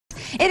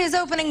It is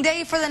opening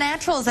day for the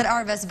Naturals at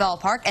Arvest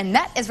Ballpark, and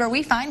that is where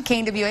we find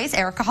KNWA's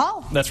Erica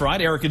Hall. That's right.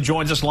 Erica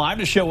joins us live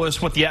to show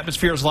us what the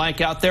atmosphere is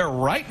like out there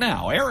right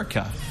now.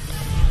 Erica.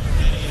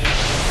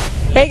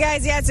 Hey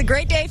guys, yeah, it's a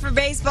great day for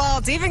baseball.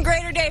 It's an even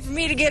greater day for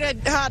me to get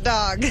a hot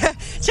dog.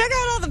 Check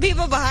out all the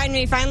people behind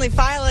me finally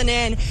filing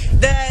in.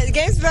 The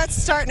game's about to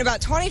start in about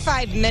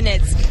 25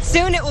 minutes.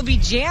 Soon it will be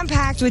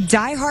jam-packed with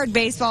die-hard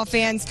baseball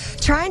fans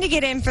trying to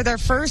get in for their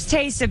first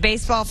taste of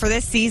baseball for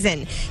this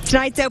season.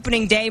 Tonight's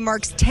opening day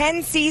marks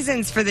 10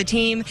 seasons for the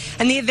team,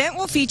 and the event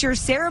will feature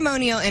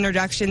ceremonial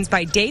introductions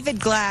by David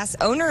Glass,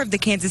 owner of the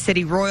Kansas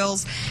City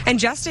Royals, and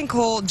Justin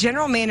Cole,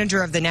 general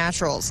manager of the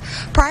Naturals.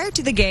 Prior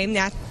to the game,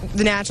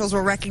 the Naturals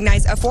will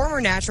recognize a former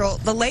Natural,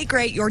 the late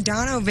great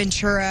Yordano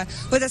Ventura,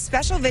 with a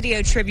special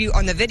video tribute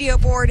on the video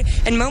board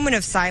and moment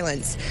of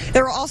silence.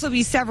 There will also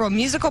be several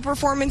musical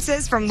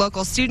performances from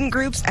local student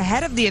groups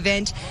ahead of the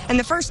event, and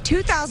the first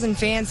 2,000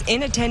 fans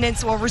in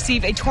attendance will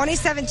receive a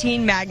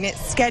 2017 magnet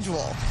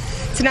schedule.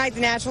 Tonight,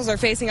 the Naturals are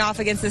facing off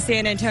against the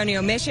San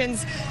Antonio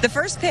Missions. The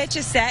first pitch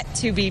is set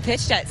to be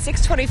pitched at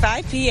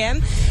 6:25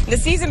 p.m. The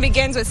season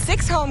begins with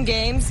 6 home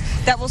games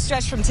that will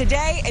stretch from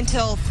today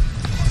until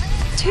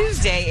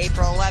Tuesday,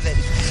 April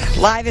 11th.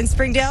 Live in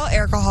Springdale,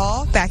 Erica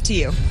Hall, back to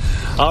you.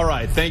 All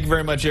right. Thank you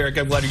very much,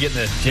 Erica. I'm glad you're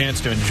getting the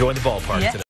chance to enjoy the ballpark today.